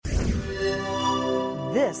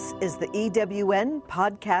This is the EWN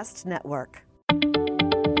Podcast Network.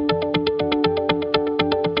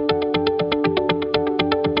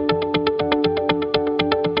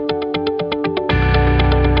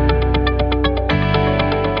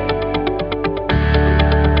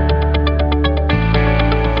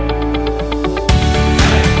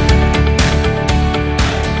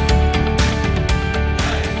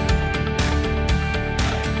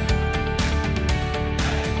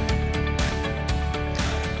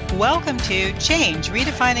 Welcome to Change,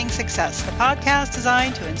 Redefining Success, the podcast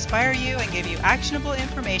designed to inspire you and give you actionable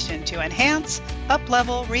information to enhance,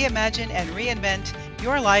 up-level, reimagine, and reinvent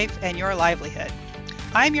your life and your livelihood.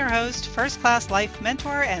 I'm your host, first-class life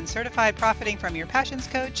mentor and certified Profiting from Your Passions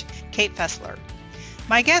coach, Kate Fessler.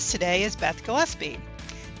 My guest today is Beth Gillespie.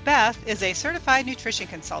 Beth is a certified nutrition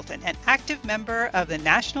consultant and active member of the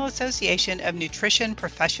National Association of Nutrition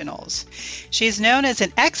Professionals. She is known as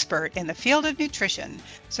an expert in the field of nutrition,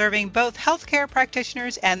 serving both healthcare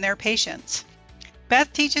practitioners and their patients.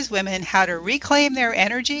 Beth teaches women how to reclaim their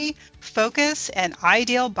energy, focus, and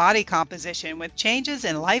ideal body composition with changes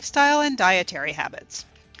in lifestyle and dietary habits.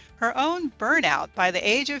 Her own burnout by the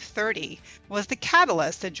age of 30 was the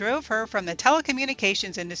catalyst that drove her from the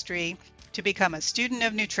telecommunications industry to become a student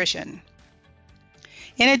of nutrition.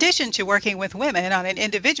 In addition to working with women on an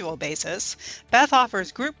individual basis, Beth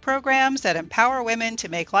offers group programs that empower women to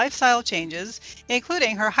make lifestyle changes,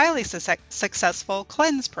 including her highly successful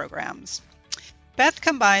Cleanse programs. Beth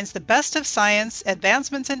combines the best of science,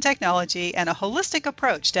 advancements in technology, and a holistic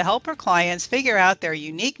approach to help her clients figure out their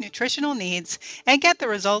unique nutritional needs and get the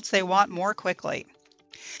results they want more quickly.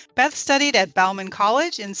 Beth studied at Bauman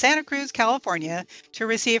College in Santa Cruz, California, to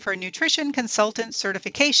receive her nutrition consultant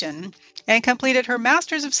certification and completed her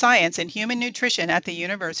Master's of Science in Human Nutrition at the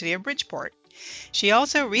University of Bridgeport. She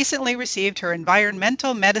also recently received her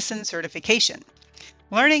environmental medicine certification,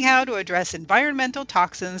 learning how to address environmental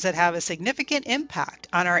toxins that have a significant impact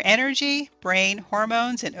on our energy, brain,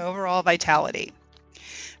 hormones, and overall vitality.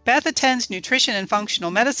 Beth attends nutrition and functional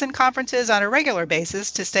medicine conferences on a regular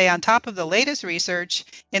basis to stay on top of the latest research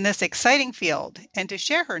in this exciting field and to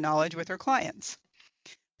share her knowledge with her clients.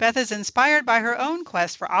 Beth is inspired by her own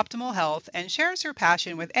quest for optimal health and shares her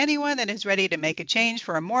passion with anyone that is ready to make a change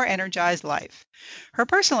for a more energized life. Her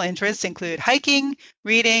personal interests include hiking,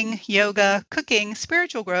 reading, yoga, cooking,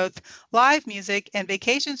 spiritual growth, live music, and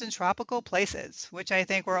vacations in tropical places, which I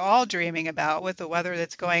think we're all dreaming about with the weather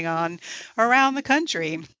that's going on around the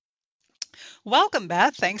country. Welcome,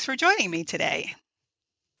 Beth. Thanks for joining me today.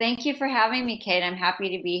 Thank you for having me, Kate. I'm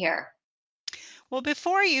happy to be here. Well,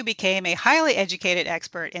 before you became a highly educated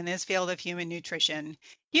expert in this field of human nutrition,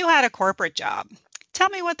 you had a corporate job. Tell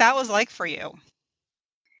me what that was like for you.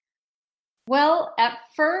 Well, at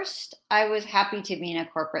first, I was happy to be in a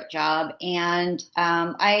corporate job, and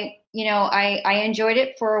I enjoyed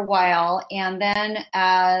it for a while. And then,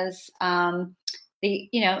 as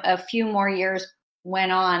a few more years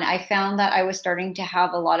went on, I found that I was starting to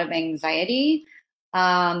have a lot of anxiety.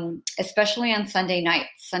 Especially on Sunday nights.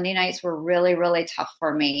 Sunday nights were really, really tough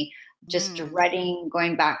for me, just dreading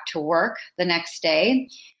going back to work the next day.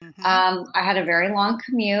 I had a very long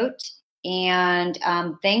commute, and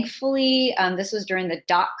thankfully, this was during the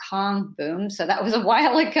 .com boom, so that was a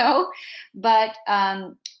while ago, but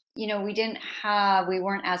we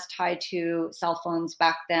weren't as tied to cell phones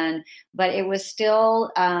back then, but it was still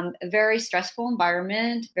a very stressful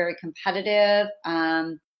environment, very competitive.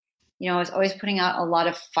 I was always putting out a lot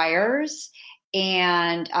of fires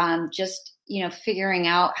and just figuring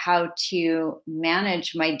out how to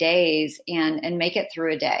manage my days and make it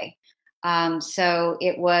through a day. So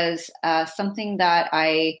it was something that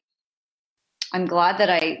I'm glad that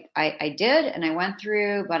I did and I went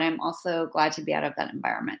through, but I'm also glad to be out of that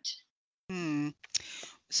environment.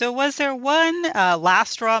 So was there one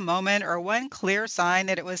last straw moment or one clear sign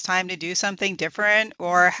that it was time to do something different?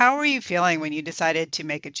 Or how were you feeling when you decided to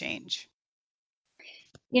make a change?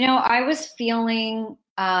 I was feeling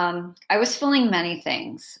many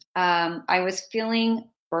things. I was feeling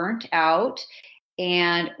burnt out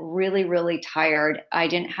and really, really tired. I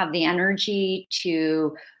didn't have the energy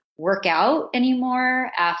to work out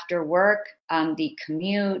anymore after work, the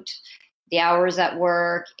commute, the hours at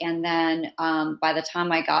work. And then by the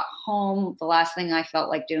time I got home, the last thing I felt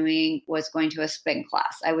like doing was going to a spin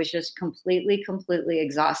class. I was just completely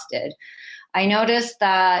exhausted. I noticed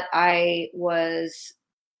that I was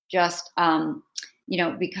just,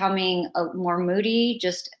 becoming more moody,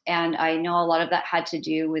 and I know a lot of that had to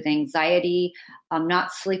do with anxiety,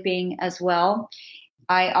 not sleeping as well.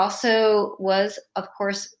 I also was, of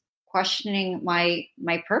course, questioning my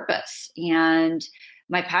purpose and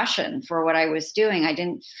my passion for what I was doing. I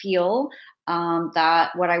didn't feel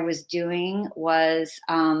that what I was doing was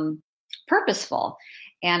purposeful,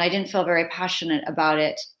 and I didn't feel very passionate about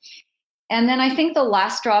it. And then I think the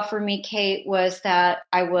last straw for me, Kate, was that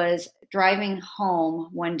I was driving home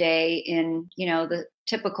one day in, the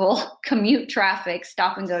typical commute traffic,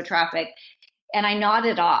 stop and go traffic, and I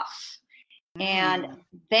nodded off. And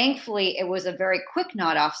thankfully, it was a very quick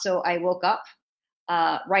nod off. So I woke up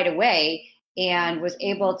right away and was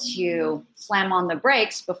able to slam on the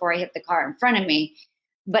brakes before I hit the car in front of me.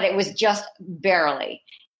 But it was just barely.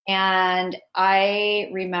 And I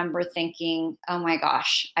remember thinking, oh my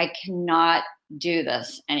gosh, I cannot do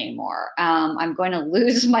this anymore. I'm going to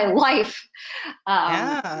lose my life.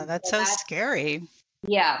 Yeah, that's so scary.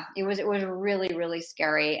 Yeah, it was really, really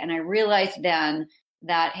scary. And I realized then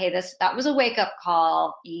that, hey, that was a wake-up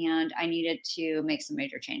call, and I needed to make some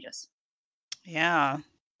major changes. Yeah,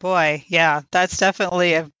 boy, yeah, that's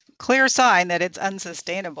definitely a clear sign that it's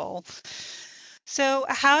unsustainable. So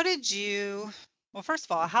well, first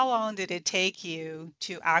of all, how long did it take you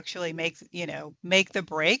to actually make the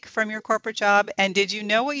break from your corporate job? And did you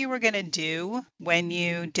know what you were going to do when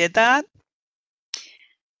you did that?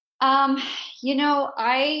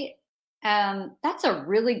 That's a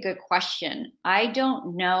really good question. I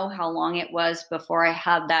don't know how long it was before I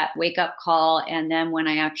had that wake up call, and then when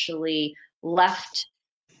I actually left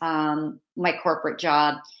my corporate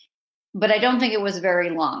job, but I don't think it was very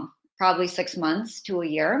long, probably 6 months to a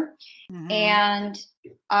year. Mm-hmm. And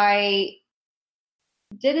I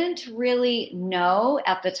didn't really know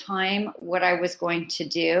at the time what I was going to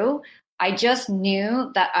do. I just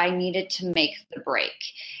knew that I needed to make the break.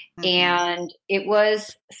 Mm-hmm. And it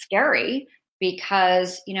was scary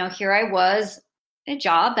because, here I was in a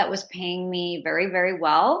job that was paying me very, very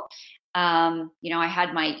well. I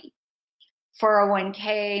had my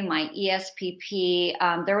 401k, my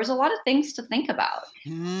ESPP. There was a lot of things to think about.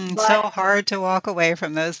 It's so hard to walk away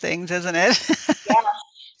from those things, isn't it? Yeah.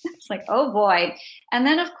 It's like, oh boy. And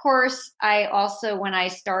then, of course, I also, when I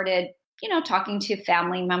started, talking to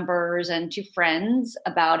family members and to friends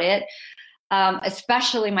about it,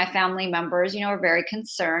 especially my family members, are very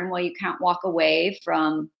concerned. Well, you can't walk away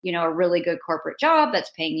from, a really good corporate job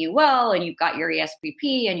that's paying you well, and you've got your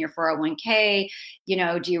ESPP and your 401k,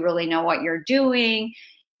 do you really know what you're doing?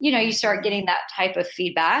 You start getting that type of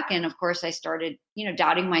feedback. And of course, I started,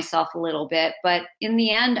 doubting myself a little bit. But in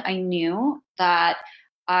the end, I knew that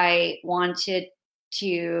I wanted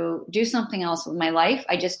to do something else with my life.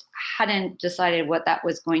 I just hadn't decided what that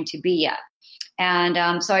was going to be yet.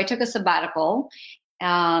 And so I took a sabbatical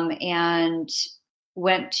and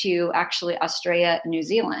went to actually Australia and New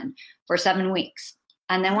Zealand for 7 weeks.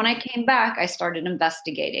 And then when I came back, I started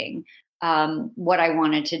investigating what I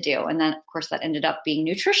wanted to do. And then, of course, that ended up being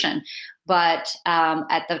nutrition. But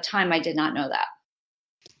at the time, I did not know that.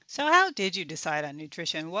 So how did you decide on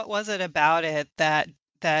nutrition? What was it about it that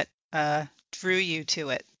drew you to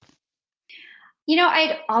it?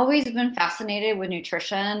 I'd always been fascinated with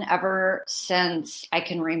nutrition ever since I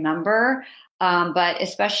can remember. But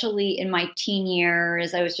especially in my teen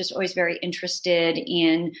years, I was just always very interested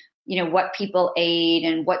in, what people ate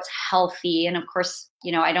and what's healthy. And of course,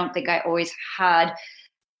 I don't think I always had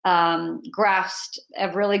grasped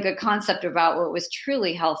a really good concept about what was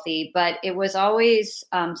truly healthy, but it was always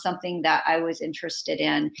something that I was interested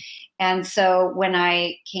in. And so when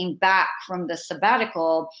I came back from the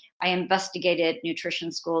sabbatical, I investigated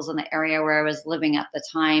nutrition schools in the area where I was living at the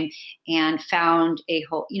time, and found a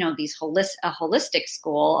holistic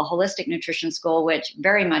school, a holistic nutrition school, which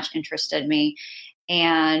very much interested me,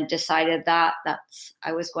 and decided that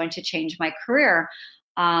I was going to change my career.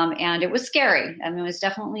 And it was scary. I mean, it was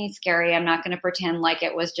definitely scary. I'm not going to pretend like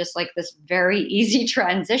it was just like this very easy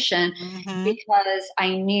transition, because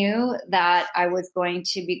I knew that I was going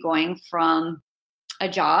to be going from a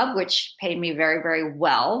job which paid me very, very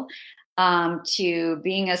well, to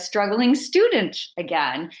being a struggling student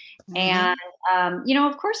again. And,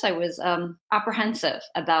 of course I was apprehensive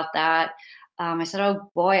about that. I said,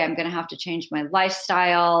 oh boy, I'm going to have to change my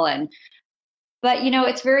lifestyle. But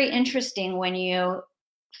it's very interesting when you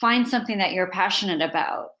find something that you're passionate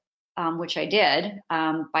about, which I did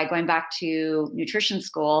by going back to nutrition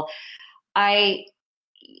school. I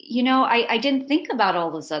didn't think about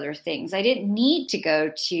all those other things. I didn't need to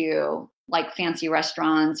go to like fancy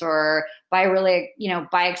restaurants or buy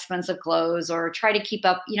expensive clothes or try to keep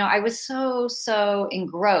up. I was so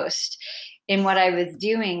engrossed in what I was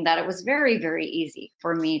doing that it was very, very easy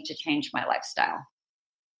for me to change my lifestyle.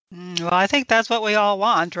 Well, I think that's what we all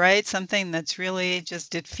want, right? Something that's really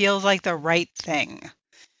just, it feels like the right thing.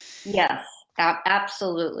 Yes,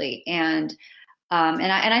 absolutely. And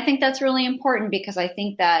And I think that's really important, because I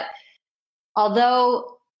think that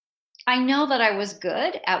although I know that I was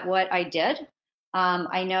good at what I did,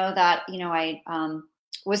 I know that, I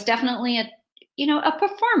was definitely a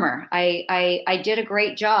performer. I did a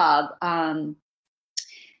great job.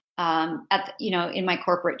 In my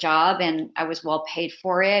corporate job, and I was well paid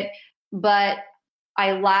for it, but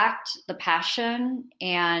I lacked the passion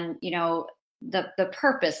and, the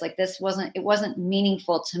purpose. Like, it wasn't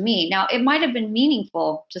meaningful to me. Now, it might have been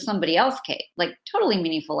meaningful to somebody else, Kate, like totally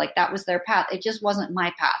meaningful, like that was their path. It just wasn't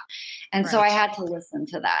my path. And so I had to listen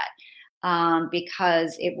to that,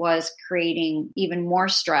 because it was creating even more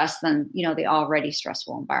stress than, the already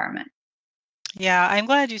stressful environment. Yeah, I'm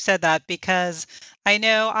glad you said that because I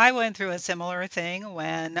know I went through a similar thing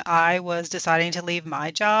when I was deciding to leave my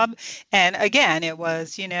job. And again, it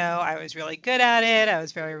was, I was really good at it. I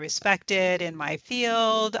was very respected in my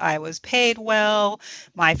field. I was paid well.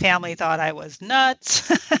 My family thought I was nuts.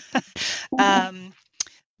 Um,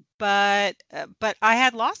 but I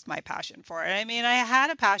had lost my passion for it. I mean, I had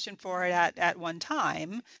a passion for it at one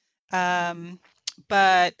time. Um,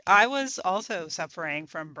 but I was also suffering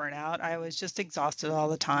from burnout. I was just exhausted all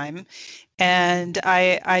the time. And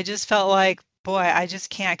I just felt like, boy, I just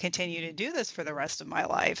can't continue to do this for the rest of my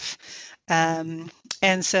life. Um,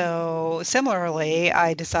 and so similarly,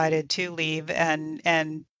 I decided to leave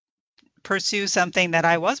and pursue something that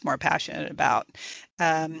I was more passionate about.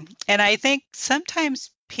 And I think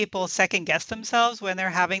sometimes people second guess themselves when they're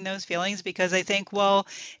having those feelings because they think, well,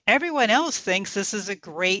 everyone else thinks this is a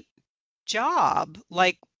great job.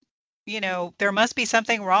 Like, there must be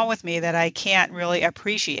something wrong with me that I can't really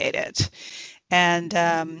appreciate it. And,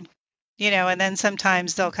 and then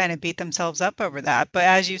sometimes they'll kind of beat themselves up over that. But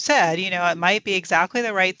as you said, it might be exactly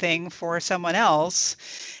the right thing for someone else.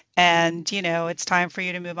 And, it's time for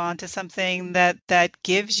you to move on to something that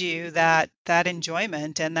gives you that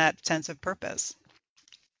enjoyment and that sense of purpose.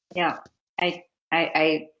 Yeah, I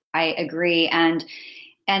agree. And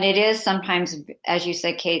it is sometimes, as you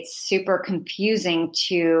said, Kate, super confusing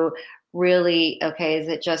to really, okay, is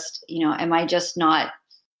it just, am I just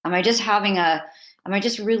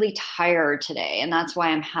really tired today? And that's why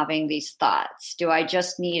I'm having these thoughts. Do I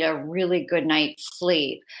just need a really good night's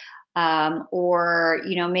sleep? Or,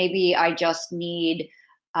 maybe I just need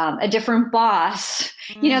a different boss.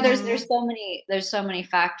 There's so many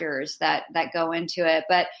factors that go into it.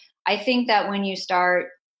 But I think that when you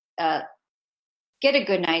start, get a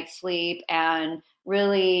good night's sleep and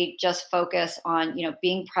really just focus on,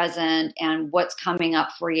 being present and what's coming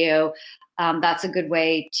up for you. That's a good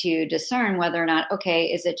way to discern whether or not, okay,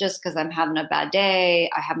 is it just because I'm having a bad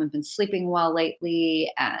day? I haven't been sleeping well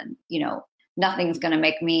lately, and, nothing's going to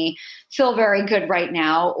make me feel very good right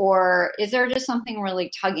now. Or is there just something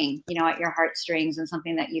really tugging, at your heartstrings, and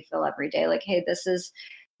something that you feel every day? Like, hey, this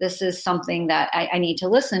is something that I need to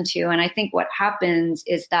listen to. And I think what happens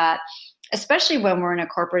is that, especially when we're in a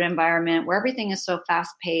corporate environment where everything is so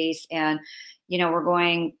fast paced and, we're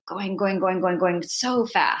going so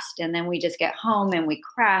fast. And then we just get home and we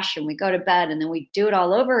crash and we go to bed and then we do it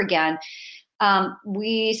all over again.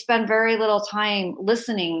 We spend very little time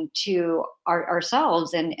listening to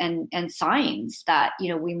ourselves and signs that,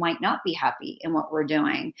 we might not be happy in what we're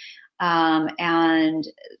doing. And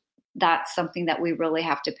that's something that we really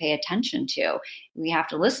have to pay attention to. We have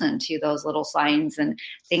to listen to those little signs and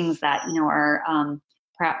things that, are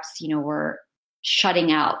perhaps, we're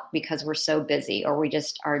shutting out because we're so busy, or we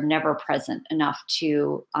just are never present enough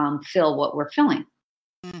to feel what we're feeling.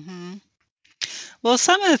 Mm-hmm. Well,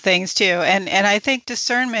 some of the things too, and I think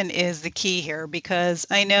discernment is the key here, because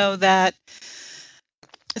I know that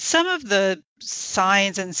some of the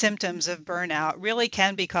signs and symptoms of burnout really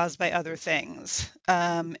can be caused by other things.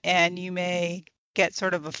 And you may get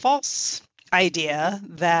sort of a false idea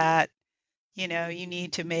that, you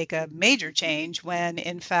need to make a major change when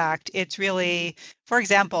in fact it's really, for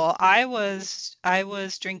example, I was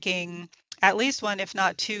drinking at least one, if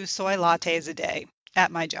not two, soy lattes a day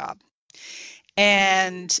at my job.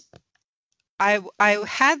 And I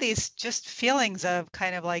had these just feelings of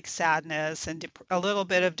kind of like sadness and a little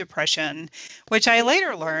bit of depression, which I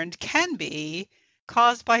later learned can be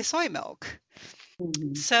caused by soy milk.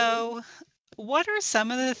 Mm-hmm. So, what are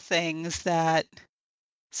some of the things that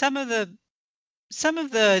some of the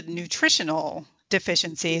nutritional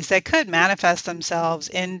deficiencies that could manifest themselves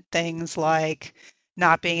in things like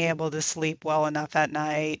not being able to sleep well enough at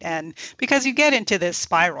night? And because you get into this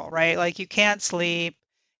spiral, right? Like you can't sleep,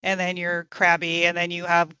 and then you're crabby, and then you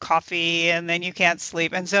have coffee, and then you can't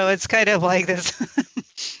sleep. And so it's kind of like this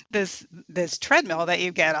this treadmill that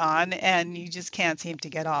you get on and you just can't seem to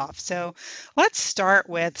get off. So let's start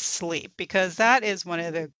with sleep, because that is one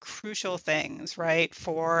of the crucial things, right,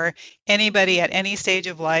 for anybody at any stage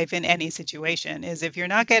of life in any situation. Is if you're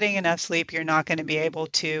not getting enough sleep, you're not going to be able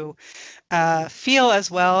to feel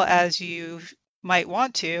as well as you might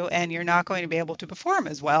want to, and you're not going to be able to perform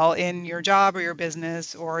as well in your job or your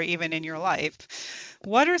business or even in your life.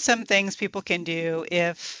 What are some things people can do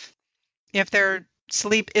if their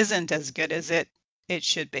sleep isn't as good as it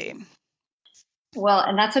should be? Well,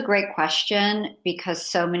 and that's a great question because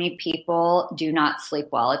so many people do not sleep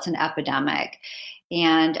well. It's an epidemic.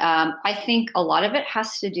 And I think a lot of it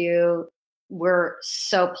has to do, we're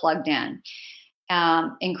so plugged in,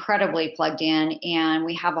 incredibly plugged in, and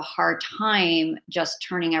we have a hard time just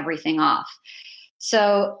turning everything off.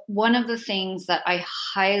 So one of the things that I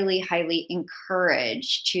highly, highly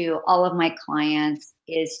encourage to all of my clients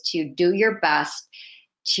is to do your best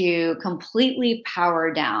to completely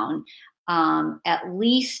power down at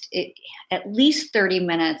least 30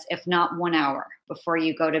 minutes, if not 1 hour before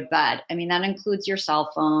you go to bed. I mean, that includes your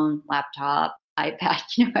cell phone, laptop, iPad,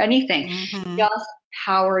 anything. Mm-hmm. Just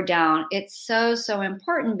power down. It's so, so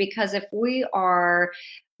important because if we are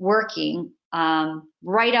working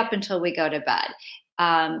right up until we go to bed,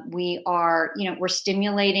 we are, we're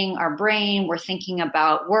stimulating our brain, we're thinking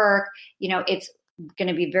about work, it's going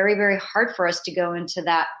to be very, very hard for us to go into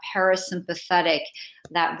that parasympathetic,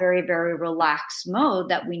 that very, very relaxed mode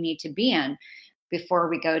that we need to be in before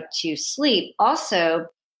we go to sleep. Also,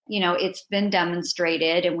 it's been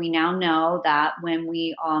demonstrated, and we now know that when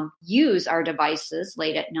we use our devices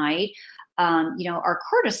late at night, our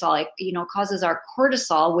cortisol, causes our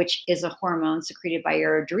cortisol, which is a hormone secreted by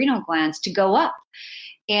your adrenal glands, to go up.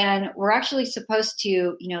 And we're actually supposed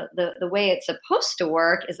to, the way it's supposed to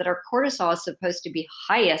work is that our cortisol is supposed to be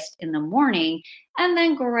highest in the morning and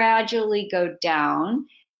then gradually go down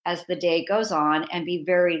as the day goes on and be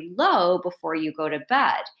very low before you go to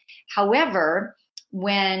bed. However,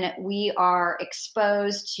 when we are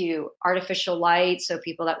exposed to artificial light, so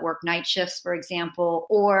people that work night shifts, for example,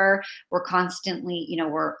 or we're constantly,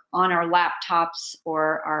 we're on our laptops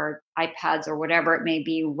or our iPads or whatever it may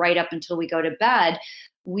be right up until we go to bed,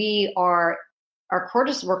 we're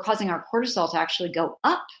causing our cortisol to actually go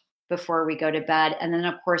up before we go to bed. And then,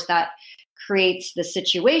 of course, that creates the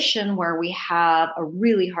situation where we have a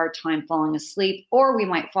really hard time falling asleep, or we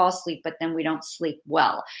might fall asleep, but then we don't sleep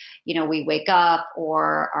well. We wake up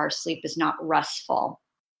or our sleep is not restful.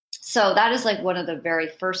 So that is like one of the very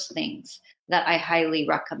first things that I highly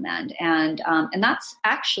recommend. And that's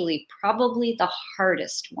actually probably the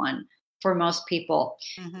hardest one for most people,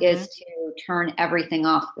 Mm-hmm. is to turn everything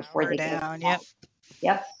off before they go to bed.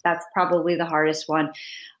 Yep, that's probably the hardest one.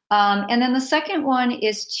 And then the second one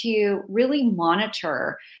is to really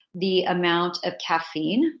monitor the amount of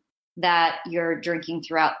caffeine that you're drinking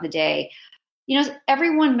throughout the day.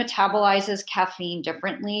 Everyone metabolizes caffeine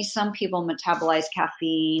differently. Some people metabolize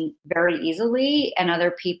caffeine very easily and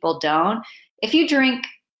other people don't. If you drink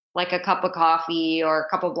like a cup of coffee or a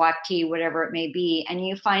cup of black tea, whatever it may be, and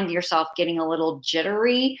you find yourself getting a little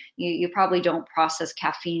jittery, you probably don't process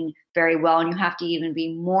caffeine very well, and you have to even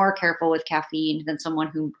be more careful with caffeine than someone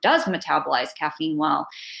who does metabolize caffeine well.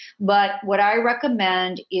 But what I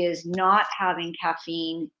recommend is not having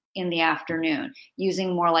caffeine in the afternoon,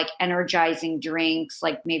 using more like energizing drinks,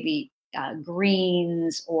 like maybe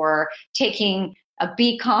greens, or taking a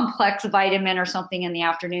B complex vitamin or something in the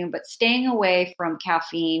afternoon, but staying away from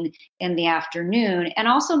caffeine in the afternoon, and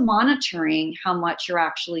also monitoring how much you're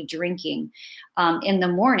actually drinking in the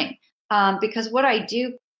morning. Because what I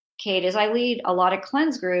do, Kate, is I lead a lot of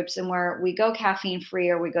cleanse groups, and where we go caffeine free,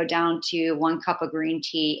 or we go down to 1 cup of green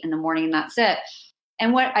tea in the morning and that's it.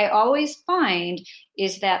 And what I always find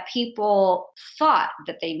is that people thought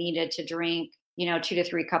that they needed to drink 2 to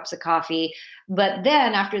 3 cups of coffee. But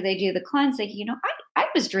then after they do the cleanse, they, I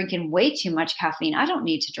was drinking way too much caffeine. I don't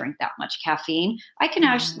need to drink that much caffeine. I can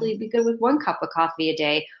actually be good with 1 cup of coffee a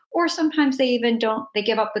day. Or sometimes they even they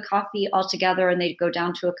give up the coffee altogether and they go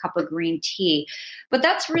down to a cup of green tea. But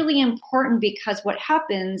that's really important, because what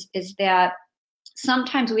happens is that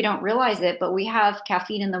sometimes we don't realize it, but we have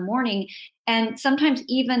caffeine in the morning. And sometimes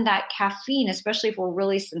even that caffeine, especially if we're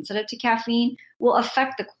really sensitive to caffeine, will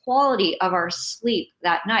affect the quality of our sleep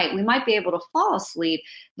that night. We might be able to fall asleep,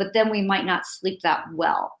 but then we might not sleep that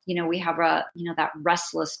well. We have that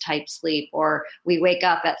restless type sleep, or we wake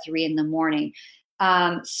up at 3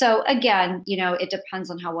 a.m. So again, it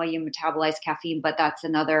depends on how well you metabolize caffeine, but that's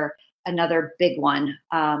another big one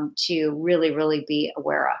to really, really be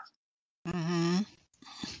aware of. Mm-hmm.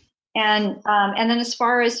 And then as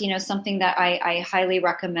far as, something that I highly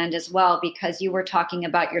recommend as well, because you were talking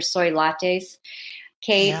about your soy lattes,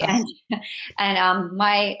 Kate, Yeah. and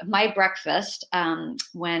my breakfast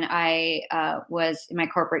when I was in my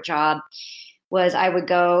corporate job was I would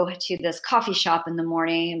go to this coffee shop in the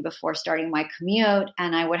morning before starting my commute,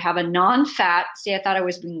 and I would have a non-fat. See, I thought I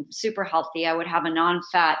was being super healthy. I would have a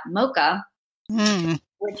non-fat mocha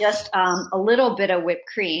with just a little bit of whipped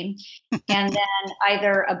cream, and then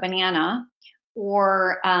either a banana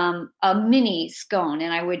or a mini scone,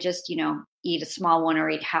 and I would just eat a small one or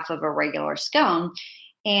eat half of a regular scone.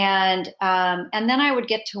 And then I would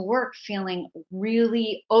get to work feeling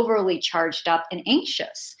really overly charged up and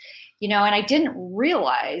anxious, and I didn't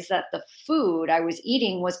realize that the food I was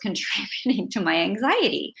eating was contributing to my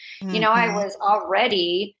anxiety. I was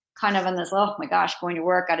already kind of in this, oh my gosh, going to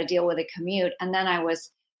work, got to deal with a commute. And then I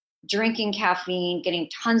was drinking caffeine, getting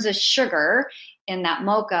tons of sugar in that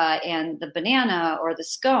mocha and the banana or the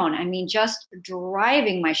scone. I mean, just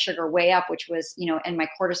driving my sugar way up, which was, and my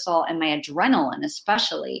cortisol and my adrenaline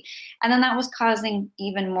especially. And then that was causing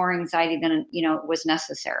even more anxiety than, was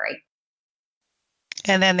necessary.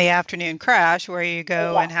 And then the afternoon crash where you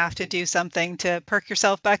go and have to do something to perk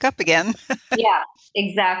yourself back up again. Yeah,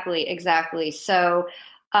 exactly. So,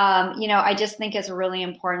 I just think it's really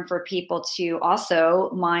important for people to also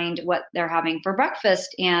mind what they're having for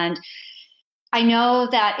breakfast. And I know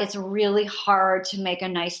that it's really hard to make a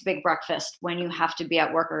nice big breakfast when you have to be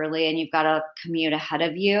at work early and you've got a commute ahead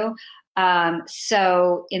of you.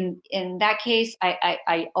 So in that case,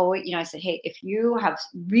 I always, I said, hey, if you have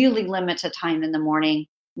really limited time in the morning,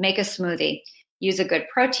 make a smoothie, use a good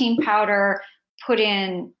protein powder, put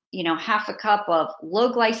in, half a cup of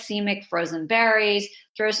low glycemic frozen berries,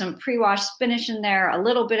 throw some pre-washed spinach in there, a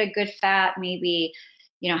little bit of good fat, maybe,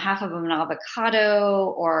 half of an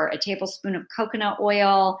avocado or a tablespoon of coconut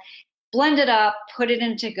oil, blend it up, put it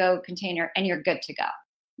into a go container, and you're good to go.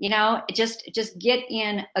 Just get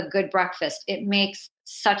in a good breakfast. It makes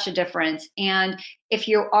such a difference. And if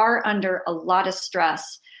you are under a lot of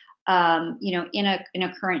stress, in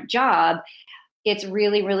a current job, it's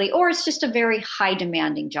really, really, or it's just a very high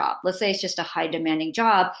demanding job. Let's say it's just a high demanding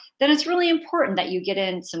job. Then it's really important that you get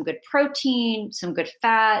in some good protein, some good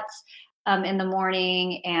fats in the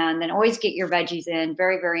morning, and then always get your veggies in.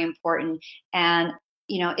 Very, very important. And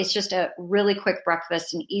it's just a really quick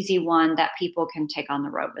breakfast, an easy one that people can take on the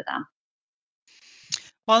road with them.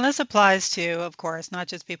 Well, and this applies to, of course, not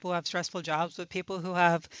just people who have stressful jobs, but people who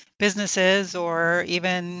have businesses or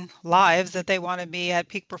even lives that they want to be at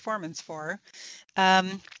peak performance for.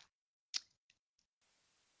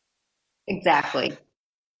 Exactly.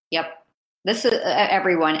 Yep. This is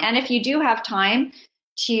everyone. And if you do have time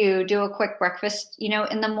to do a quick breakfast,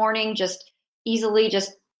 in the morning, just easily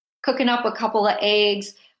just cooking up a couple of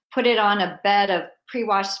eggs, put it on a bed of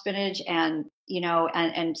pre-washed spinach and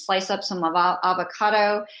slice up some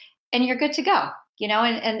avocado, and you're good to go.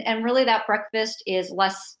 And really that breakfast is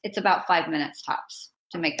less, it's about 5 minutes tops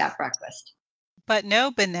to make that breakfast. But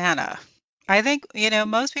no banana. I think,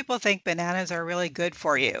 most people think bananas are really good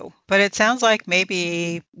for you, but it sounds like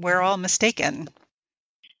maybe we're all mistaken.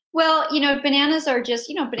 Well, bananas are just,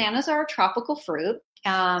 bananas are a tropical fruit.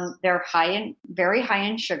 They're very high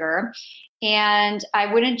in sugar. And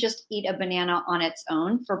I wouldn't just eat a banana on its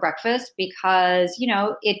own for breakfast because,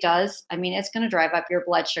 it does. I mean, it's going to drive up your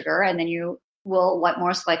blood sugar and then you will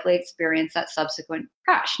most likely experience that subsequent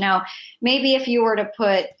crash. Now, maybe if you were to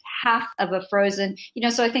put half of a frozen,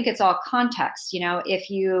 so I think it's all context. If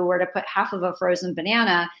you were to put half of a frozen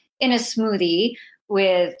banana in a smoothie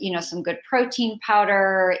with, some good protein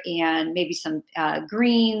powder and maybe some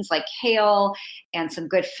greens like kale and some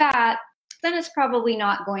good fat, then it's probably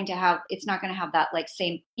not going to have that like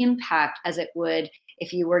same impact as it would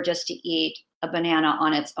if you were just to eat a banana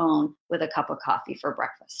on its own with a cup of coffee for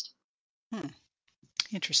breakfast.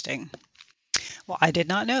 Interesting. Well, I did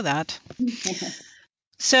not know that.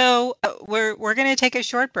 So we're going to take a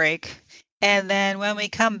short break. And then when we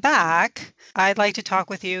come back, I'd like to talk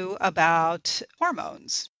with you about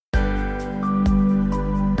hormones.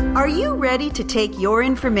 Are you ready to take your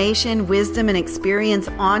information, wisdom, and experience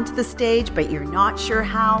onto the stage, but you're not sure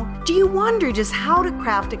how? Do you wonder just how to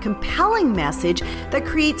craft a compelling message that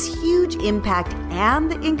creates huge impact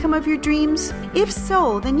and the income of your dreams? If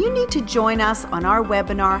so, then you need to join us on our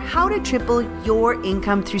webinar, How to Triple Your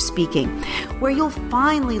Income Through Speaking, where you'll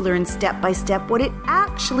finally learn step by step what it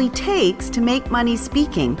actually takes to make money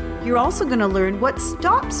speaking. You're also going to learn what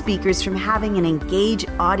stops speakers from having an engaged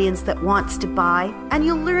audience that wants to buy, and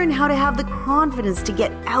you'll learn how to have the confidence to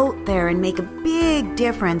get out there and make a big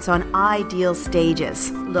difference on ideal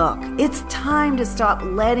stages. Look, it's time to stop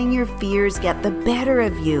letting your fears get the better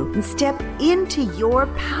of you and step into your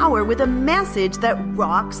power with a message that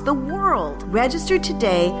rocks the world. Register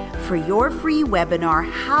today for your free webinar,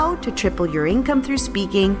 How to Triple Your Income Through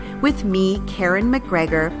Speaking, with me, Karen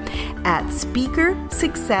McGregor, at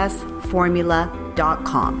speakersuccessformula.com.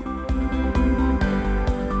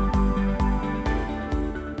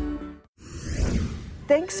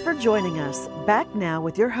 Thanks for joining us. Back now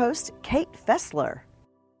with your host, Kate Fessler.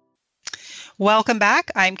 Welcome back.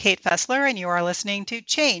 I'm Kate Fessler, and you are listening to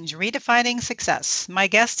Change, Redefining Success. My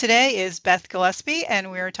guest today is Beth Gillespie,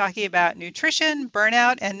 and we are talking about nutrition,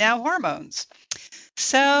 burnout, and now hormones.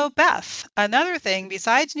 So, Beth, another thing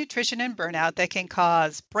besides nutrition and burnout that can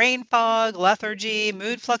cause brain fog, lethargy,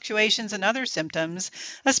 mood fluctuations, and other symptoms,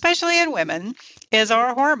 especially in women, is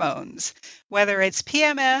our hormones. Whether it's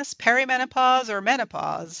PMS, perimenopause, or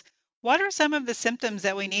menopause, what are some of the symptoms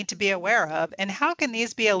that we need to be aware of, and how can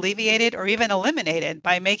these be alleviated or even eliminated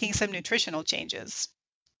by making some nutritional changes?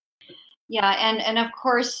 Yeah, and of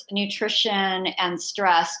course, nutrition and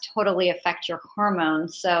stress totally affect your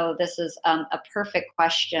hormones. So this is a perfect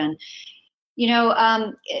question.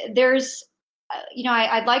 I'd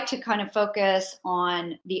like to kind of focus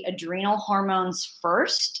on the adrenal hormones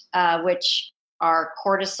first, which are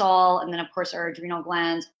cortisol, and then of course our adrenal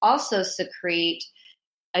glands also secrete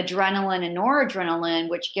adrenaline and noradrenaline,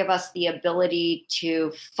 which give us the ability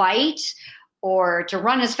to fight or to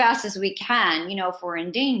run as fast as we can, if we're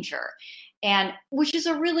in danger. And which is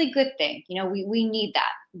a really good thing. We need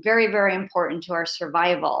that. Very, very important to our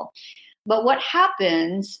survival. But what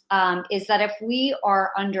happens is that if we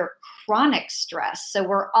are under chronic stress, so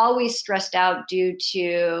we're always stressed out due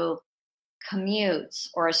to commutes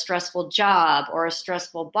or a stressful job or a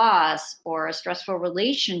stressful boss or a stressful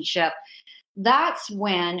relationship, that's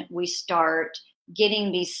when we start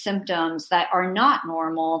getting these symptoms that are not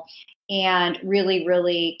normal and really,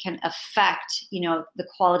 really can affect, the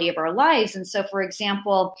quality of our lives. And so, for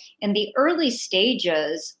example, in the early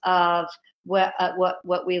stages of what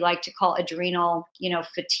we like to call adrenal,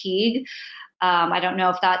 fatigue, I don't know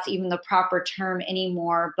if that's even the proper term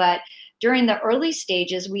anymore, but during the early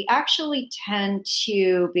stages, we actually tend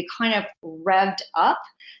to be kind of revved up.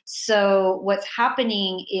 So what's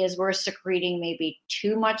happening is we're secreting maybe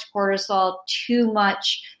too much cortisol, too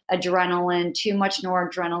much adrenaline, too much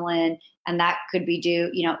noradrenaline, and that could be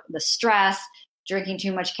due, the stress, drinking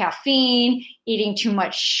too much caffeine, eating too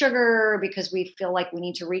much sugar because we feel like we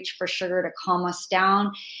need to reach for sugar to calm us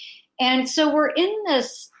down. And so we're in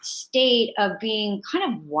this state of being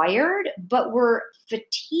kind of wired, but we're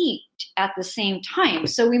fatigued at the same time.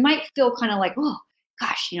 So we might feel kind of like, oh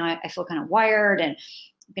gosh, I feel kind of wired and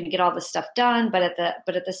I'm going to get all this stuff done. But at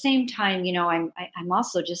the same time, I'm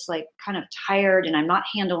also just like kind of tired and I'm not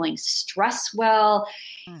handling stress well.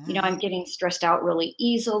 Mm-hmm. I'm getting stressed out really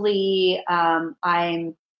easily. I'm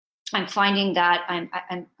finding that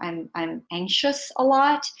I'm anxious a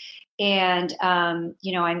lot. And, I'm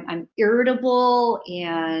irritable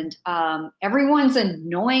and everyone's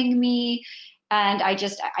annoying me. And I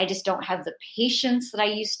just don't have the patience that I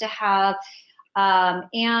used to have.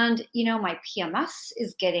 And my PMS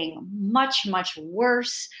is getting much, much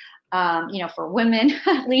worse, for women,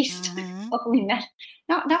 at least. Mm-hmm. Hopefully men,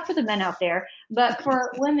 not for the men out there, but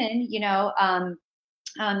for women, you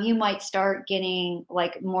might start getting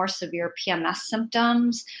like more severe PMS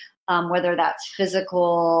symptoms. Whether that's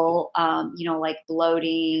physical, like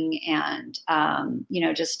bloating and,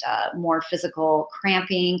 just more physical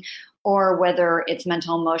cramping, or whether it's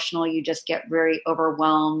mental, emotional, you just get very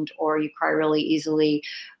overwhelmed or you cry really easily,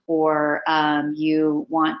 or you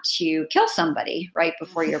want to kill somebody right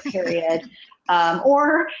before your period,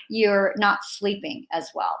 or you're not sleeping as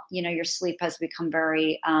well. Your sleep has become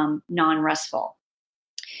very non-restful.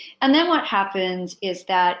 And then what happens is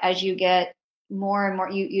that as you get more and more,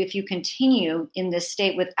 if you continue in this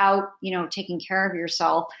state without, taking care of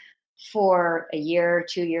yourself for a year,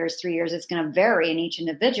 2 years, 3 years, it's going to vary in each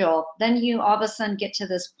individual. Then you all of a sudden get to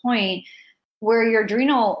this point where your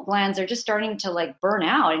adrenal glands are just starting to like burn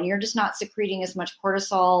out and you're just not secreting as much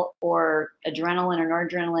cortisol or adrenaline or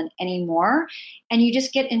noradrenaline anymore. And you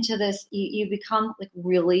just get into this, you become like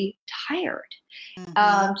really tired,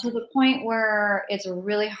 to the point where it's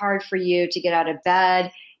really hard for you to get out of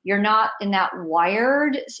bed. You're not in that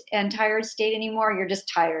wired and tired state anymore. You're just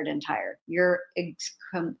tired and tired. You're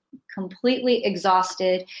completely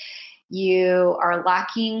exhausted. You are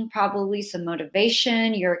lacking probably some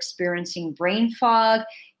motivation. You're experiencing brain fog.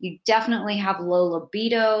 You definitely have low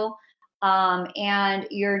libido. And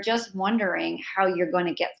you're just wondering how you're going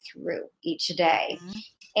to get through each day. Mm-hmm.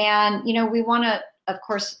 And, we want to, of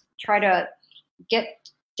course, try to get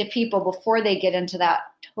to people before they get into that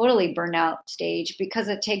totally burned out stage, because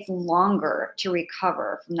it takes longer to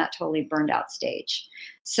recover from that totally burned out stage.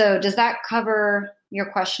 So does that cover your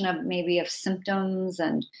question of maybe of symptoms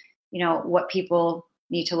and, what people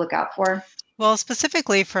need to look out for? Well,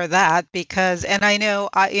 specifically for that, because, and I know,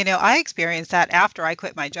 I experienced that after I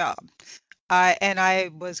quit my job. And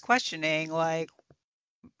I was questioning, like,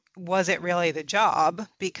 was it really the job?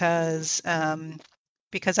 Because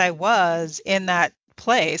I was in that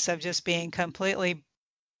place of just being completely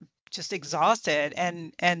just exhausted,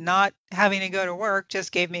 and not having to go to work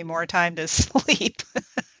just gave me more time to sleep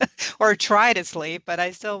or try to sleep, but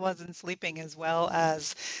I still wasn't sleeping as well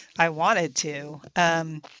as I wanted to.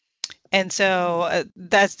 And so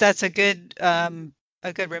that's a good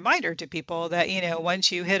reminder to people that,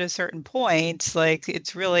 once you hit a certain point, like,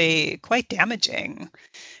 it's really quite damaging.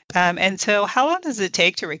 And so how long does it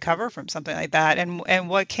take to recover from something like that? And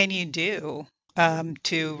what can you do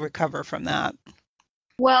to recover from that?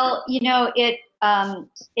 Well, it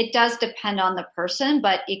does depend on the person,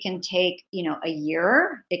 but it can take, a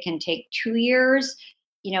year. It can take 2 years.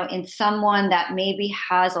 In someone that maybe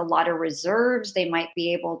has a lot of reserves, they might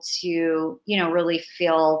be able to, really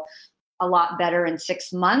feel a lot better in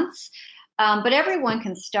 6 months. But everyone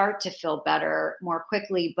can start to feel better more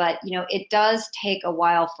quickly. But, it does take a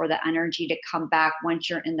while for the energy to come back once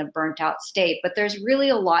you're in the burnt out state. But there's really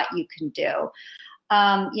a lot you can do.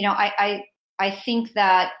 I think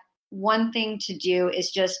that one thing to do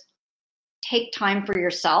is just take time for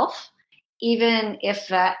yourself, even if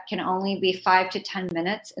that can only be 5 to 10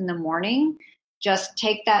 minutes in the morning. Just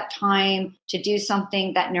take that time to do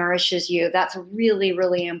something that nourishes you. That's really,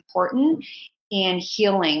 really important in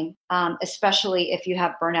healing, especially if you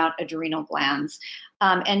have burnout adrenal glands.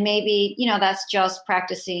 And maybe, that's just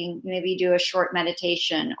practicing, maybe do a short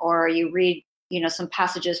meditation, or you read, some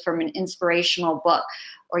passages from an inspirational book,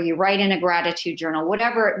 or you write in a gratitude journal,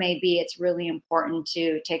 whatever it may be. It's really important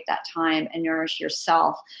to take that time and nourish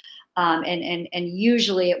yourself. And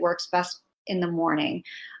usually it works best in the morning,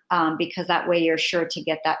 because that way you're sure to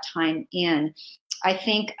get that time in. I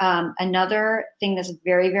think another thing that's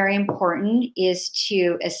very, very important is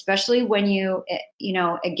to, especially when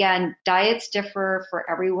again, diets differ for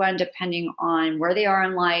everyone depending on where they are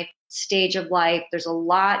in life, stage of life. There's a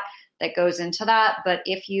lot that goes into that. But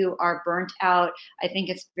if you are burnt out, I think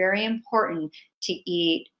it's very important to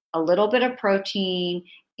eat a little bit of protein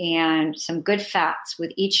and some good fats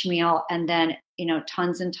with each meal, and then,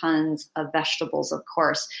 tons and tons of vegetables, of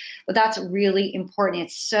course. But that's really important.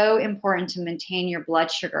 It's so important to maintain your blood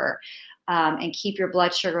sugar and keep your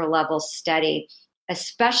blood sugar levels steady,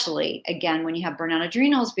 especially, again, when you have burnout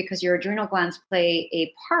adrenals, because your adrenal glands play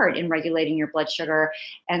a part in regulating your blood sugar.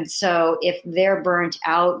 And so if they're burnt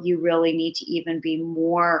out, you really need to even be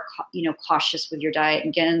more, cautious with your diet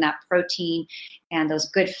and get in that protein and those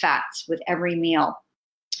good fats with every meal.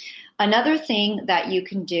 Another thing that you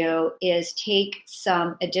can do is take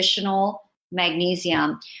some additional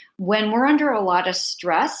magnesium. When we're under a lot of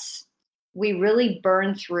stress, we really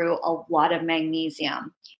burn through a lot of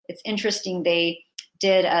magnesium. It's interesting. They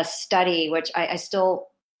did a study, which I'll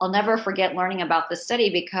never forget learning about this study,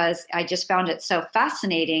 because I just found it so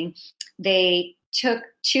fascinating. They took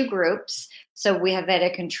two groups. So we had a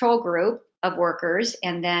control group of workers,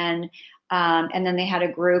 and then they had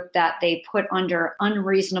a group that they put under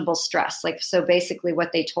unreasonable stress. So basically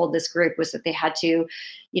what they told this group was that they had to,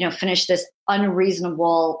 finish this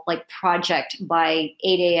unreasonable project by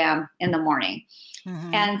 8 a.m. in the morning.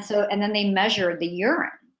 Mm-hmm. And then they measured the urine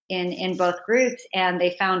in both groups, and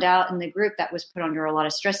they found out in the group that was put under a lot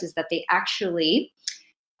of stress is that they actually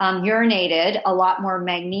urinated a lot more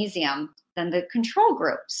magnesium than the control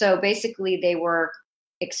group. So basically they were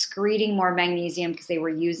excreting more magnesium because they were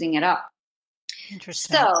using it up.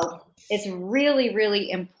 Interesting. So it's really,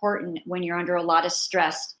 really important when you're under a lot of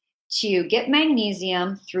stress to get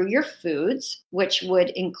magnesium through your foods, which would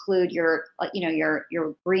include your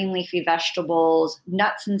green leafy vegetables.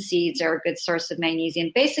 Nuts and seeds are a good source of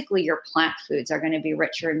magnesium. Basically, your plant foods are going to be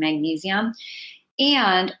richer in magnesium.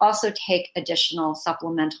 And also take additional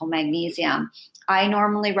supplemental magnesium. I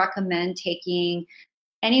normally recommend taking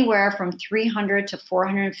anywhere from 300 to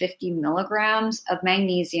 450 milligrams of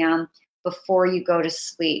magnesium before you go to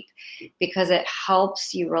sleep, because it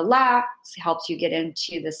helps you relax, helps you get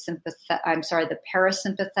into the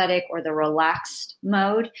parasympathetic or the relaxed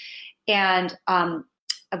mode. And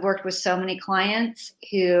I've worked with so many clients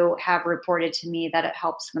who have reported to me that it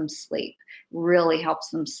helps them sleep, really helps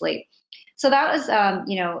them sleep. So that was,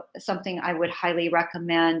 something I would highly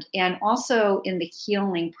recommend. And also in the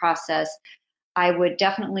healing process, I would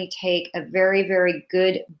definitely take a very, very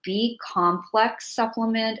good B complex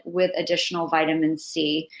supplement with additional vitamin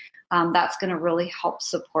C. That's going to really help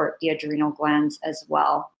support the adrenal glands as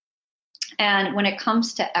well. And when it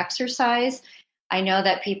comes to exercise, I know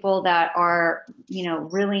that people that are,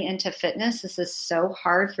 really into fitness, this is so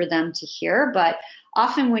hard for them to hear, but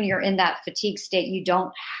often when you're in that fatigue state, you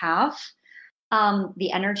don't have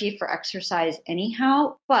the energy for exercise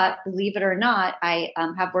anyhow. But believe it or not, I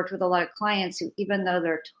have worked with a lot of clients who, even though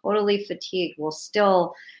they're totally fatigued, will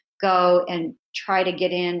still go and try to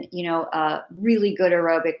get in, a really good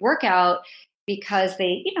aerobic workout because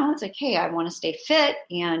they, it's like, hey, I want to stay fit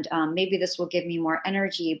and maybe this will give me more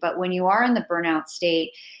energy. But when you are in the burnout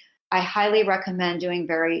state, I highly recommend doing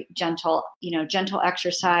very gentle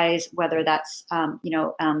exercise, whether that's,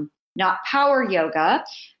 not power yoga,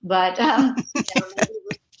 but maybe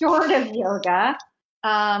restorative yoga,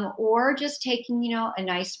 or just taking, a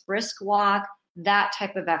nice brisk walk, that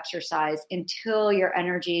type of exercise until your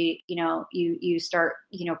energy, you start,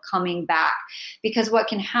 coming back. Because what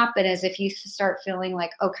can happen is if you start feeling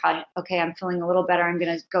like, okay, I'm feeling a little better, I'm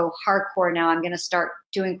going to go hardcore now, I'm going to start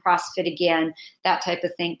doing CrossFit again, that type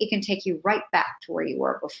of thing, it can take you right back to where you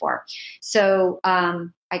were before. So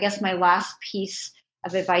I guess my last piece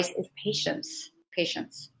of advice is patience.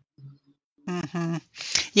 Mm-hmm.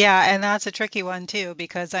 Yeah. And that's a tricky one too,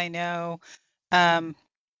 because I know,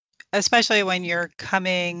 especially when you're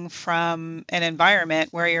coming from an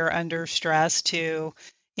environment where you're under stress to,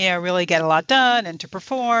 really get a lot done and to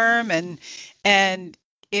perform. And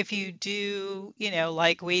if you do,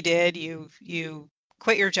 like we did, you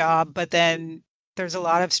quit your job, but then there's a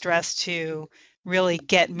lot of stress to really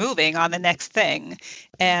get moving on the next thing.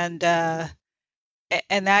 And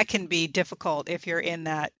that can be difficult if you're in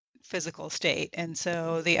that physical state. And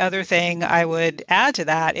so the other thing I would add to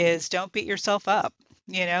that is don't beat yourself up.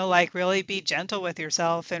 Like really be gentle with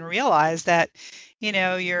yourself and realize that,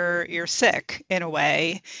 you're sick in a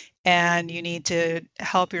way and you need to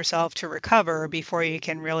help yourself to recover before you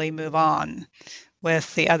can really move on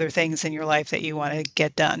with the other things in your life that you want to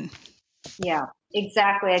get done. Yeah,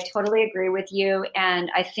 exactly. I totally agree with you. And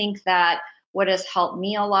I think that what has helped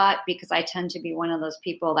me a lot, because I tend to be one of those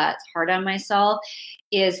people that's hard on myself,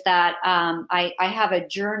 is that I have a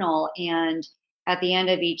journal, and at the end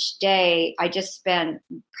of each day, I just spend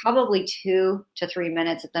probably 2 to 3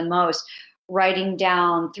 minutes at the most writing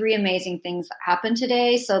down 3 amazing things that happened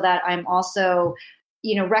today, so that I'm also,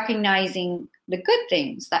 recognizing the good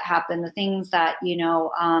things that happen, the things that,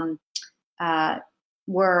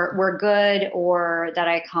 were good or that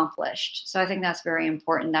I accomplished. So I think that's very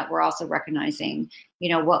important, that we're also recognizing,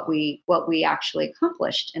 what we actually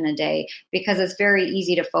accomplished in a day, because it's very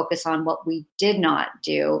easy to focus on what we did not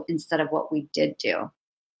do instead of what we did do.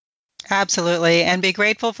 Absolutely. And be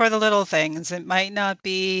grateful for the little things. It might not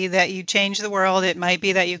be that you changed the world. It might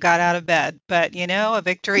be that you got out of bed, but a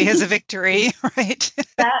victory is a victory, right?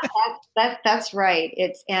 That's right.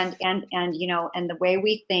 It's and the way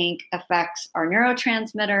we think affects our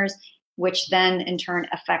neurotransmitters, which then in turn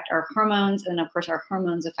affect our hormones, and of course our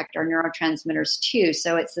hormones affect our neurotransmitters too.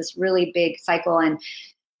 So it's this really big cycle, and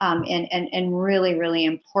really, really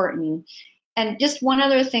important. And just one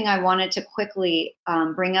other thing I wanted to quickly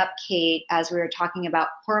bring up, Kate, as we were talking about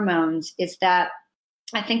hormones, is that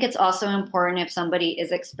I think it's also important, if somebody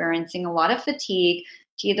is experiencing a lot of fatigue,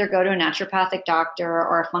 to either go to a naturopathic doctor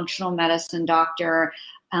or a functional medicine doctor,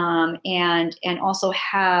 and also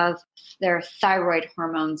have their thyroid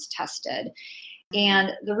hormones tested.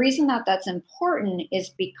 And the reason that that's important is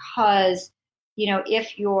because,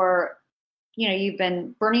 if you've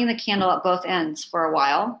been burning the candle at both ends for a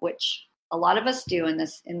while, which a lot of us do in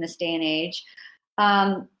this day and age,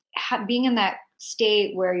 being in that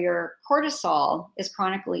state where your cortisol is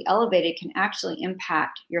chronically elevated can actually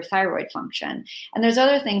impact your thyroid function. And there's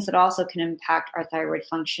other things that also can impact our thyroid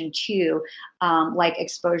function too, like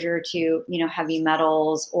exposure to, heavy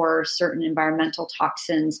metals or certain environmental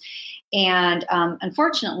toxins. And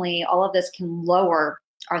unfortunately, all of this can lower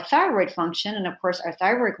our thyroid function. And of course, our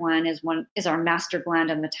thyroid gland is our master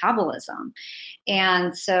gland of metabolism.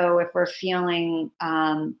 And so if we're feeling,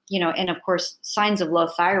 and of course, signs of low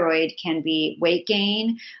thyroid can be weight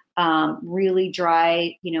gain, really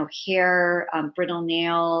dry, hair, brittle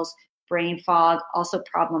nails, brain fog, also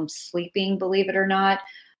problems sleeping, believe it or not.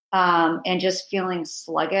 and just feeling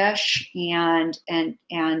sluggish and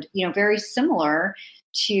very similar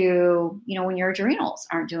to when your adrenals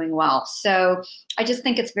aren't doing well. So I just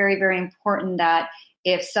think it's very, very important that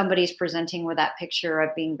if somebody's presenting with that picture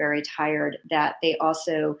of being very tired, that they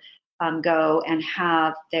also go and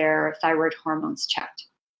have their thyroid hormones checked.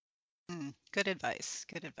 Good advice.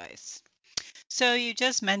 Good advice. So you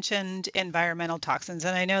just mentioned environmental toxins,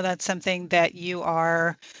 and I know that's something that you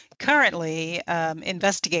are currently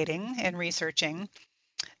investigating and researching.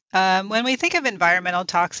 When we think of environmental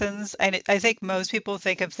toxins, I think most people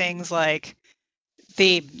think of things like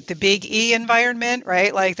the big E environment,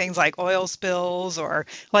 right? Like things like oil spills, or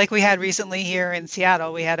like we had recently here in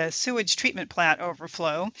Seattle, we had a sewage treatment plant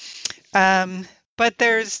overflow. But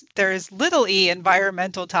there's little E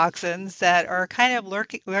environmental toxins that are kind of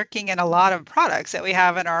lurking in a lot of products that we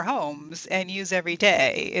have in our homes and use every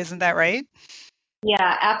day. Isn't that right?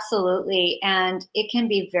 Yeah, absolutely. And it can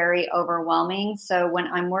be very overwhelming. So when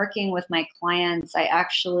I'm working with my clients, I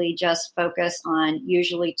actually just focus on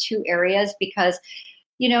usually two areas because,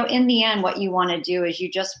 in the end, what you want to do is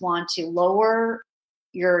you just want to lower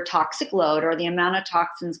your toxic load or the amount of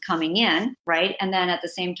toxins coming in, right? And then at the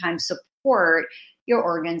same time, support your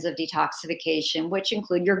organs of detoxification, which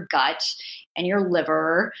include your gut and your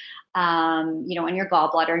liver, and your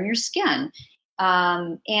gallbladder and your skin.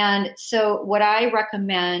 And so what I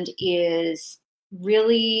recommend is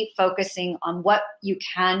really focusing on what you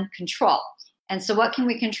can control. And so what can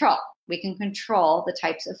we control? We can control the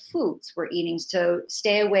types of foods we're eating. So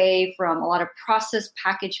stay away from a lot of processed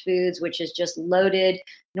packaged foods, which is just loaded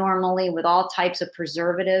normally with all types of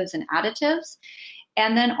preservatives and additives.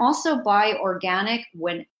 And then also buy organic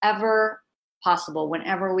whenever possible,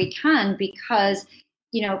 whenever we can, because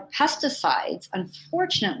pesticides,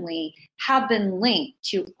 unfortunately, have been linked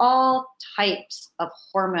to all types of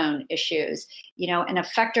hormone issues, and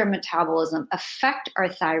affect our metabolism, affect our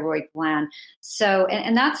thyroid gland. So,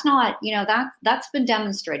 and that's not, that's been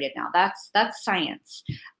demonstrated now. That's science.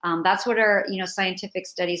 That's what our, scientific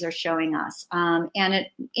studies are showing us. And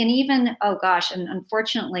even, oh gosh, and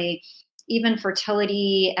unfortunately, even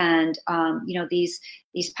fertility and, these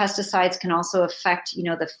pesticides can also affect,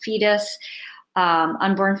 the fetus.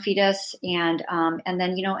 Unborn fetus, and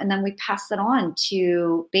then we pass that on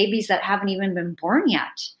to babies that haven't even been born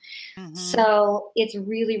yet. Mm-hmm. So it's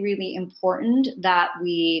really, really important that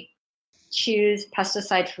we choose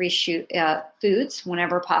pesticide-free foods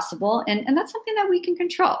whenever possible, and that's something that we can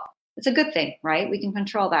control. It's a good thing, right? We can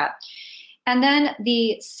control that. And then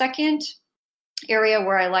the second area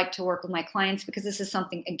where I like to work with my clients, because this is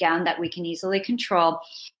something, again, that we can easily control,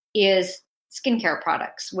 is skincare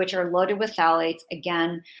products, which are loaded with phthalates.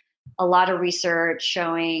 Again, a lot of research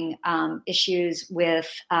showing issues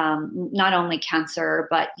with not only cancer,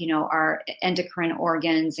 but, our endocrine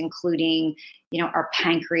organs, including, our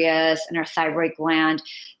pancreas and our thyroid gland.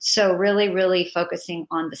 So really, really focusing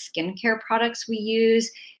on the skincare products we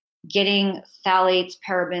use, getting phthalates,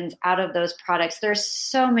 parabens out of those products. There's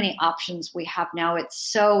so many options we have now.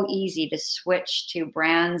 It's so easy to switch to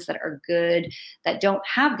brands that are good, that don't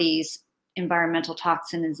have these environmental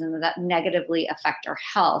toxins and that negatively affect our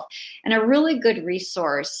health. And a really good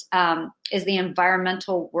resource is the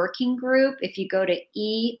Environmental Working Group. If you go to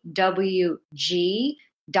ewg.org,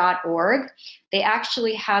 they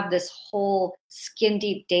actually have this whole skin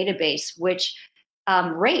deep database which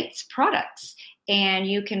rates products, and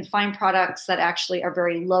you can find products that actually are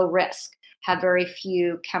very low risk, have very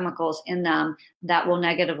few chemicals in them that will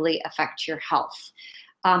negatively affect your health.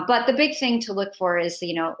 But the big thing to look for is,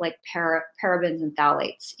 like parabens and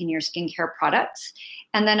phthalates in your skincare products.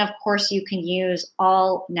 And then, of course, you can use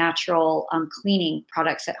all natural cleaning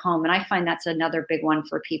products at home. And I find that's another big one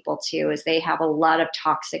for people, too, is they have a lot of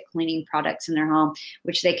toxic cleaning products in their home,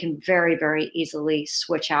 which they can very, very easily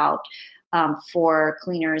switch out for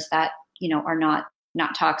cleaners that, are not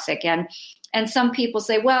toxic. And some people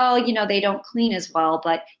say, well, they don't clean as well,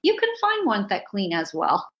 but you can find ones that clean as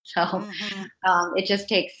well. So it just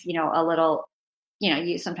takes, a little,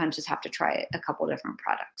 you sometimes just have to try a couple different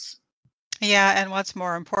products. Yeah. And what's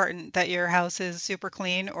more important, that your house is super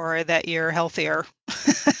clean or that you're healthier?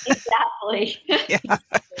 Exactly. Yeah.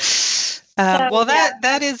 Well,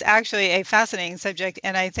 that is actually a fascinating subject,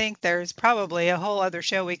 and I think there's probably a whole other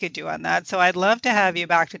show we could do on that. So I'd love to have you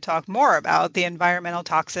back to talk more about the environmental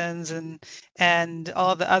toxins and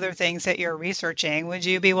all the other things that you're researching. Would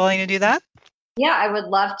you be willing to do that? Yeah, I would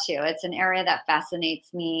love to. It's an area that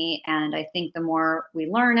fascinates me, and I think the more we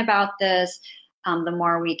learn about this, the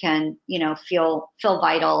more we can, feel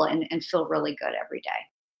vital and feel really good every day.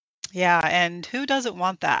 Yeah, and who doesn't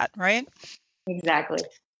want that, right? Exactly.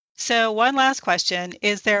 So one last question.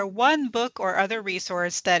 Is there one book or other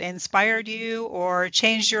resource that inspired you or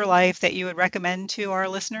changed your life that you would recommend to our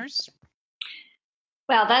listeners?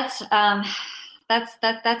 Well, that's a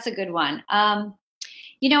good one.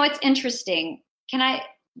 It's interesting. Can I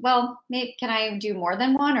do more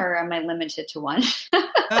than one, or am I limited to one?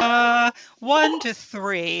 1 to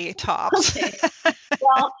 3 tops. Okay.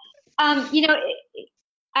 Well,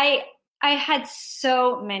 I I had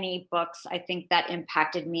so many books, I think, that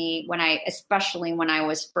impacted me especially when I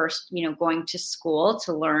was first, going to school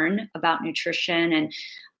to learn about nutrition and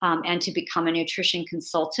to become a nutrition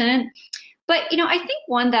consultant. But I think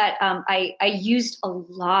one that I used a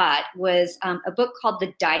lot was a book called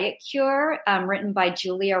The Diet Cure, written by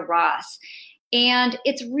Julia Ross, and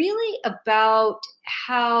it's really about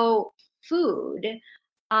how food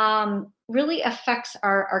really affects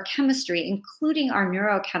our chemistry, including our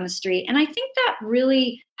neurochemistry. And I think that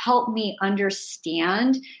really helped me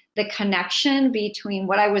understand the connection between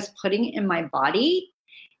what I was putting in my body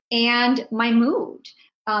and my mood,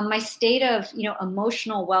 my state of,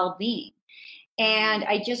 emotional well-being. And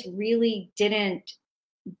I just really didn't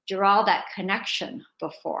draw that connection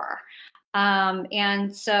before.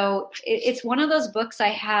 And so it's one of those books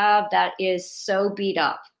I have that is so beat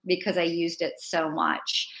up because I used it so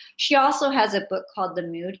much. She also has a book called The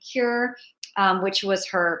Mood Cure, which was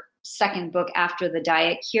her second book after The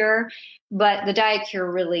Diet Cure. But The Diet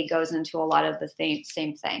Cure really goes into a lot of the same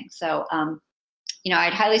thing. So,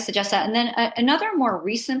 I'd highly suggest that. And then another more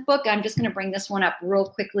recent book, I'm just going to bring this one up real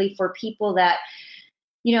quickly for people that,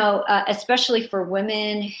 especially for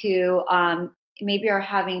women who maybe are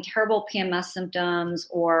having terrible PMS symptoms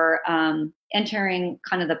or entering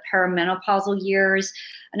kind of the perimenopausal years.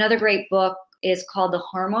 Another great book is called The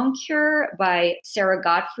Hormone Cure by Sarah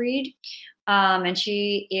Gottfried. And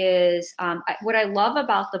she is, what I love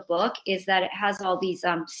about the book is that it has all these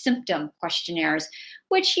symptom questionnaires,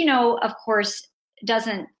 which, of course,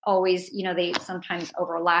 doesn't always, they sometimes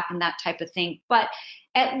overlap and that type of thing. But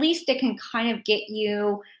at least it can kind of get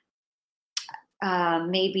you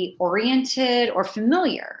maybe oriented or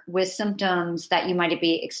familiar with symptoms that you might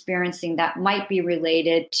be experiencing that might be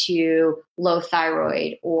related to low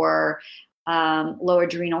thyroid or low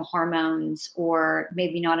adrenal hormones, or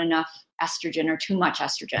maybe not enough estrogen or too much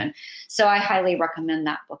estrogen. So I highly recommend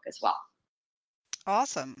that book as well.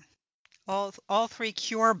 Awesome. All 3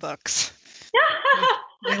 cure books.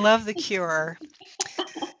 We love the cure.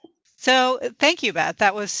 So thank you, Beth.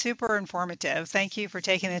 That was super informative. Thank you for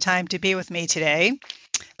taking the time to be with me today.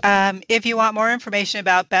 If you want more information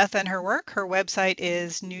about Beth and her work, her website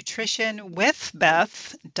is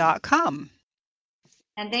nutritionwithbeth.com.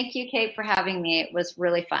 And thank you, Kate, for having me. It was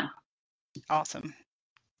really fun. Awesome.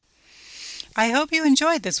 I hope you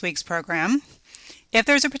enjoyed this week's program. If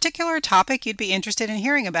there's a particular topic you'd be interested in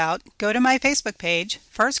hearing about, go to my Facebook page,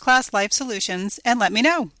 First Class Life Solutions, and let me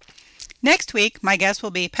know. Next week, my guest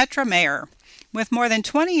will be Petra Mayer. With more than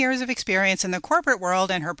 20 years of experience in the corporate world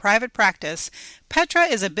and her private practice, Petra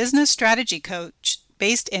is a business strategy coach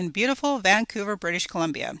based in beautiful Vancouver, British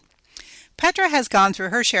Columbia. Petra has gone through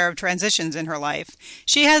her share of transitions in her life.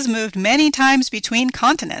 She has moved many times between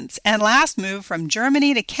continents and last moved from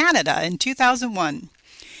Germany to Canada in 2001.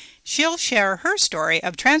 She'll share her story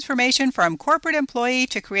of transformation from corporate employee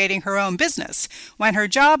to creating her own business when her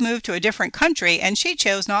job moved to a different country and she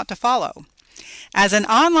chose not to follow. As an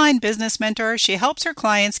online business mentor, she helps her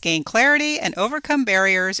clients gain clarity and overcome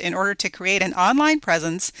barriers in order to create an online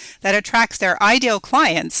presence that attracts their ideal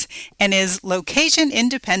clients and is location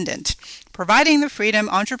independent, providing the freedom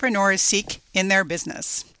entrepreneurs seek in their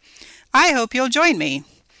business. I hope you'll join me.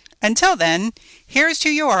 Until then, here's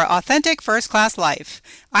to your authentic first-class life.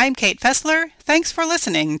 I'm Kate Fessler. Thanks for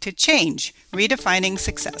listening to Change, Redefining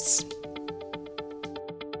Success.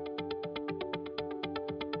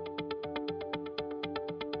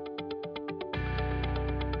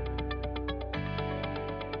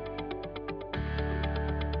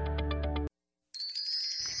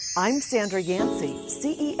 I'm Sandra Yancey,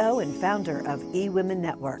 CEO and founder of eWomen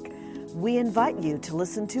Network. We invite you to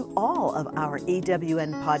listen to all of our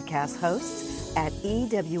EWN podcast hosts at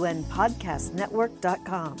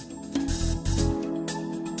ewnpodcastnetwork.com.